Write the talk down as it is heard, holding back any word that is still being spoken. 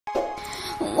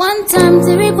One time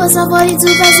the request of 42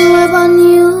 person were on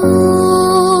you.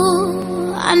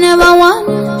 I never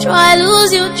want try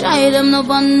lose you, try them no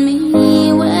on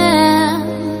me. Well,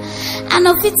 I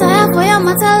know fit tire for your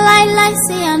matter like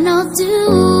say I know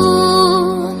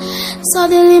do.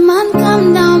 Suddenly man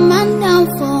down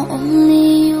for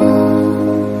only you.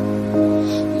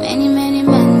 Many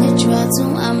men they try to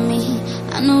harm me.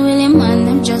 I know really man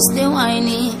them just they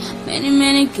whiny.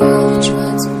 Many girls they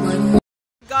try to whine.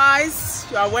 Guys,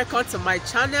 you are welcome to my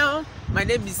channel. My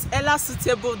name is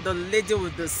LifestyleTv, the lady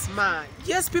with the smile.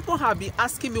 Yes, people have been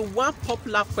asking me one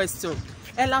popular question.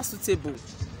 LifestyleTv,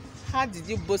 how did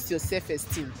you boost your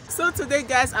self-esteem? So today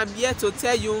guys, I'm here to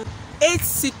tell you 8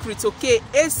 secrets, okay?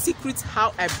 8 secrets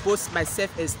how I boost my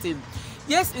self-esteem.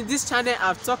 Yes, in this channel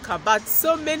I've talked about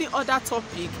so many other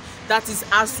topics that is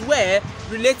as well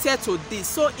related to this.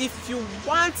 So if you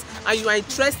want and you are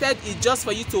interested, it's just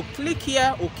for you to click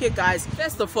here. Okay guys,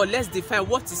 first of all, let's define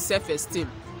what is self-esteem.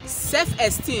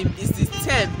 Self-esteem is the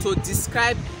term to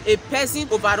describe a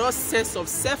person's overall sense of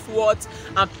self-worth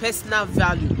and personal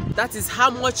value. That is how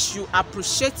much you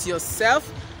appreciate yourself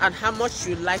and how much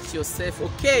you like yourself.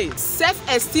 Okay,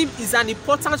 self-esteem is an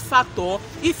important factor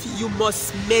if you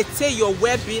must maintain your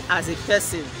well-being as a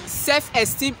person.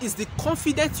 Self-esteem is the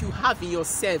confidence you have in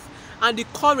yourself and the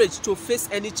courage to face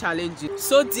any challenges.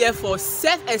 So therefore,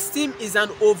 self-esteem is an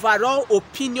overall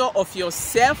opinion of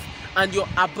yourself and your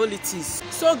abilities.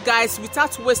 So guys,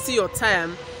 without wasting your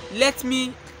time, let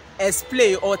me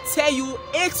explain or tell you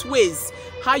 8 ways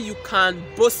how you can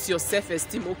boost your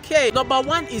self-esteem. Okay, number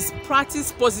 1 is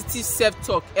practice positive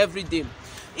self-talk every day.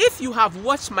 If you have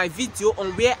watched my video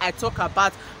on where I talk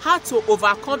about how to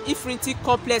overcome inferiority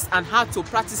complex and how to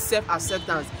practice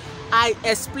self-acceptance, I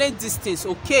explain these things.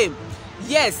 Okay,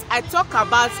 yes, I talk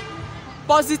about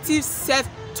positive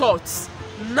self-thoughts.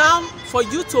 Now for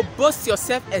you to boost your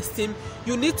self-esteem,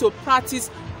 you need to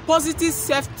practice positive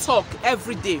self-talk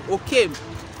every day. Okay,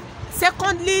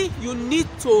 secondly, you need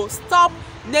to stop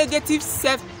negative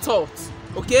self-thought.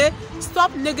 Okay,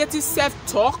 stop negative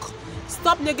self-talk,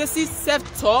 stop negative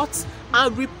self-thought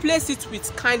and replace it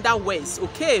with kinder ways.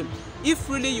 Okay, if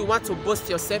really you want to boost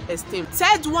your self-esteem.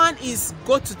 Third one is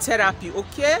go to therapy.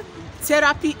 Okay,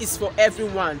 therapy is for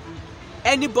everyone.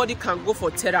 Anybody can go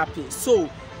for therapy. So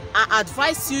I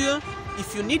advise you,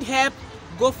 if you need help,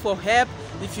 go for help.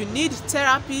 If you need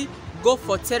therapy, go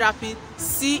for therapy.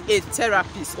 See a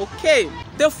therapist. Okay,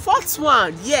 the fourth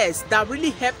one, yes, that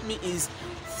really helped me is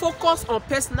focus on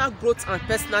personal growth and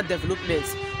personal development.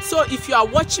 So if you are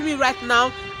watching me right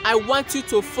now, I want you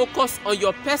to focus on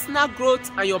your personal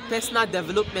growth and your personal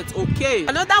development. Okay,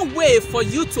 another way for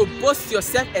you to boost your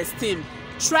self-esteem,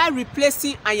 try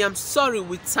replacing I am sorry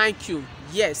with thank you.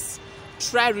 Yes,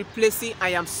 try replacing I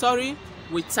am sorry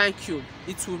with thank you.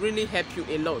 It will really help you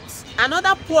a lot.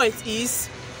 Another point is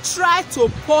try to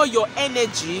pour your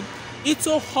energy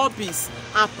into hobbies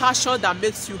and passion that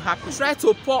makes you happy. Try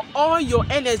to pour all your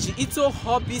energy into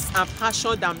hobbies and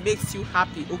passion that makes you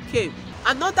happy. Okay,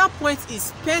 another point is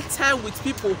spend time with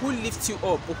people who lift you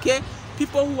up. Okay,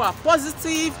 people who are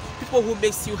positive, people who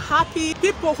makes you happy,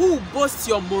 people who boost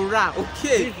your morale.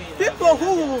 Okay, people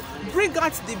who bring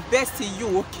out the best in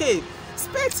you. Okay,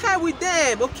 spend time with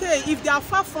them. Okay, if they are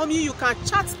far from you, you can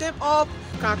chat them up,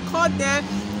 you can call them.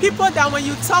 People that when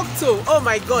you talk to, oh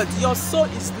my god, your soul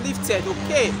is lifted.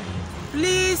 Okay,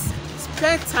 please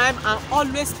spend time and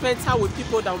always spend time with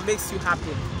people that makes you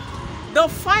happy. The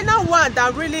final one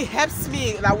that really helps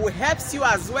me, that will help you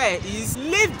as well, is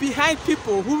leave behind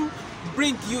people who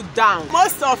bring you down.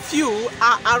 Most of you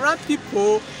are around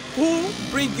people who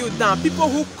bring you down, people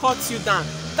who cut you down.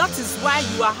 That is why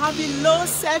you are having low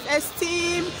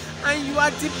self-esteem and you are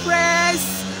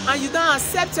depressed and you don't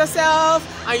accept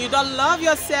yourself and you don't love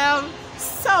yourself.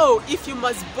 So if you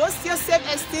must boost your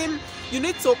self-esteem, you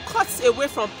need to cut away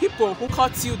from people who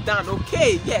cut you down.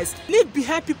 Okay, yes, leave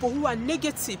behind people who are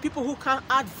negative, people who can't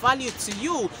add value to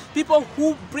you, people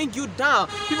who bring you down,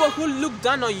 people who look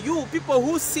down on you, people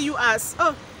who see you as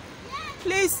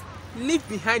please leave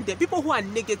behind them. People who are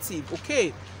negative,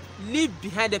 okay, leave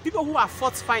behind them. People who are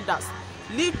fault finders,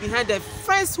 leave behind them.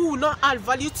 Friends who will not add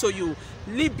value to you,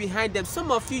 leave behind them.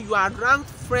 Some of you are around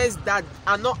friends that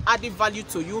are not adding value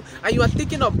to you and you are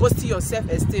thinking of boosting your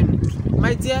self-esteem.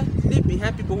 My dear, leave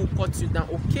behind people who cut you down.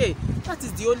 Okay, that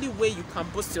is the only way you can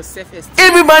boost your self-esteem.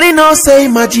 Everybody knows say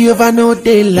my Jehovah no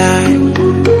they lie.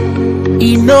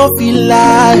 He no feel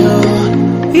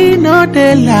lie. He no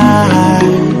they lie.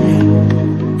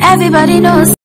 Everybody knows.